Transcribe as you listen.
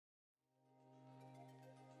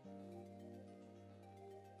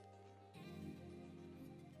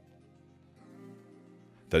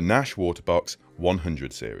The Nash Waterbox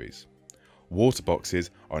 100 series.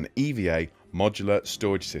 Waterboxes are an EVA modular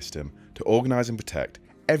storage system to organise and protect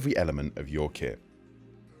every element of your kit.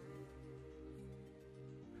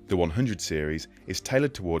 The 100 series is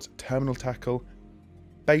tailored towards terminal tackle,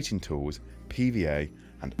 baiting tools, PVA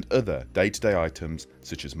and other day-to-day items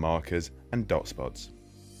such as markers and dot spots.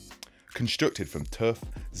 Constructed from tough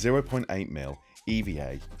 0.8mm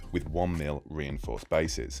EVA with 1mm reinforced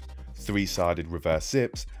bases, 3-sided reverse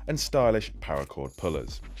zips and stylish paracord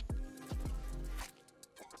pullers.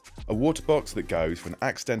 A water box that goes for an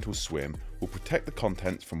accidental swim will protect the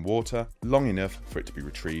contents from water long enough for it to be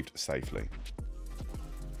retrieved safely.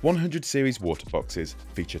 100 series water boxes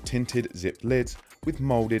feature tinted zipped lids with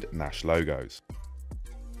moulded Nash logos.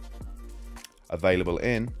 Available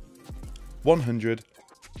in 100,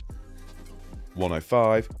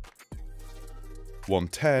 105,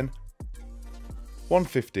 110,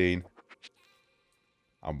 115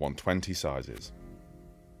 and 120 sizes.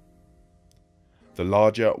 The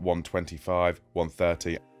larger 125,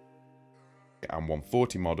 130 and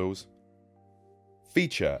 140 models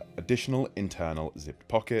feature additional internal zipped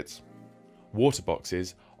pockets. Water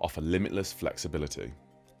boxes offer limitless flexibility.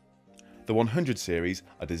 The 100 series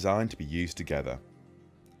are designed to be used together,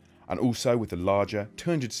 and also with the larger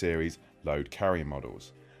 200 series load carrier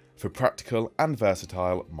models for practical and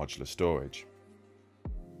versatile modular storage.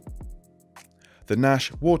 The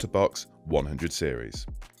Nash Waterbox 100 series.